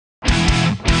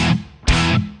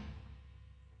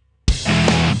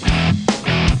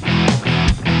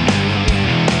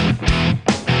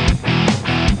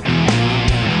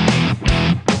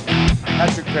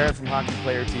Perrett from Hockey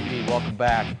Player TV. Welcome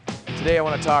back. Today I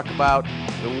want to talk about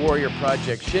the Warrior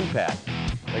Projekt Shin pad.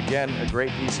 Again, a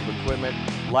great piece of equipment,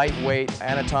 lightweight,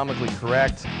 anatomically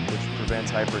correct, which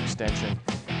prevents hyperextension.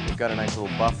 They've got a nice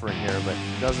little buffer in here, but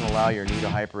it doesn't allow your knee to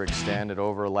hyperextend. It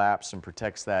overlaps and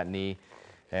protects that knee.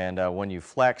 And when you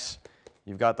flex,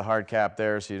 you've got the hard cap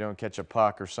there so you don't catch a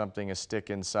puck or something, a stick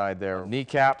inside there.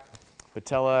 Kneecap,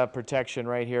 patella protection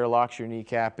right here, locks your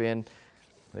kneecap in.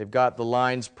 They've got the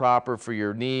lines proper for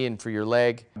your knee and for your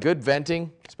leg. Good venting,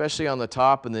 especially on the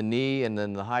top and the knee and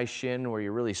then the high shin where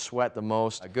you really sweat the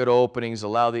most. Good openings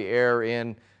allow the air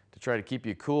in to try to keep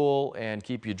you cool and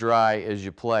keep you dry as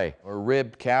you play. Or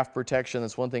rib calf protection,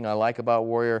 that's one thing I like about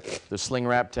Warrior, the sling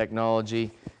wrap technology.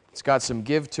 It's got some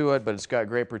give to it, but it's got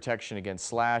great protection against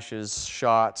slashes,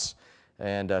 shots,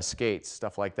 and skates,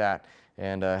 stuff like that.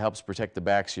 And helps protect the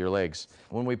backs of your legs.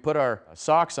 When we put our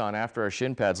socks on after our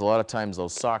shin pads, a lot of times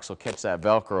those socks will catch that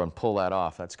Velcro and pull that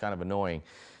off. That's kind of annoying.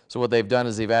 So what they've done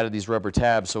is they've added these rubber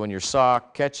tabs, so when your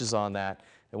sock catches on that,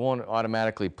 it won't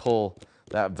automatically pull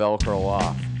that Velcro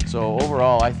off. So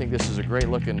overall, I think this is a great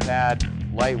looking pad,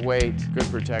 lightweight, good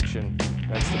protection.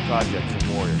 That's the Projekt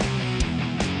from Warrior.